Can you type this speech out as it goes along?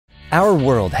Our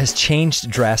world has changed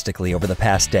drastically over the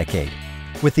past decade.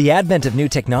 With the advent of new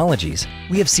technologies,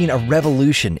 we have seen a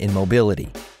revolution in mobility.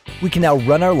 We can now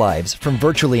run our lives from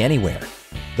virtually anywhere.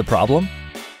 The problem?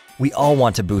 We all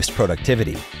want to boost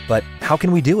productivity, but how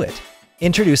can we do it?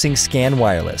 Introducing Zcan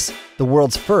Wireless, the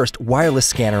world's first wireless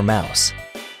scanner mouse.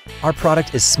 Our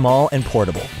product is small and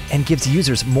portable and gives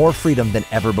users more freedom than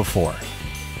ever before.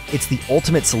 It's the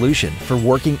ultimate solution for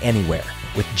working anywhere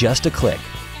with just a click.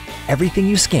 Everything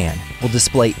you scan will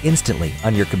display instantly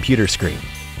on your computer screen.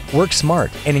 Work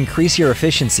smart and increase your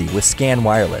efficiency with Zcan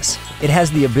Wireless. It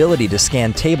has the ability to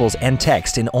scan tables and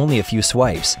text in only a few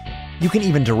swipes. You can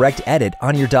even direct edit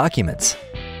on your documents.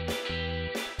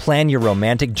 Plan your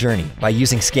romantic journey by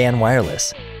using Zcan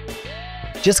Wireless.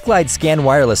 Just glide Zcan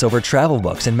Wireless over travel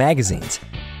books and magazines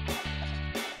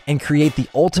and create the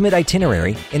ultimate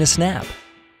itinerary in a snap.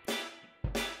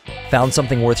 Found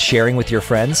something worth sharing with your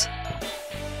friends?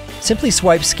 Simply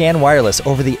swipe Zcan Wireless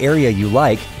over the area you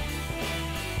like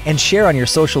and share on your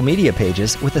social media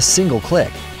pages with a single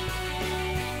click.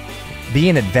 Be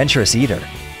an adventurous eater.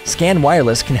 Zcan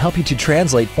Wireless can help you to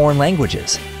translate foreign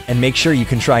languages and make sure you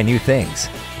can try new things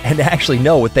and actually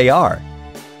know what they are.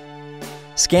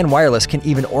 Zcan Wireless can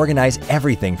even organize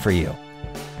everything for you.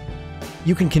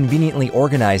 You can conveniently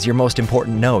organize your most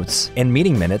important notes and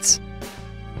meeting minutes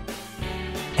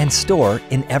and store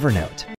in Evernote.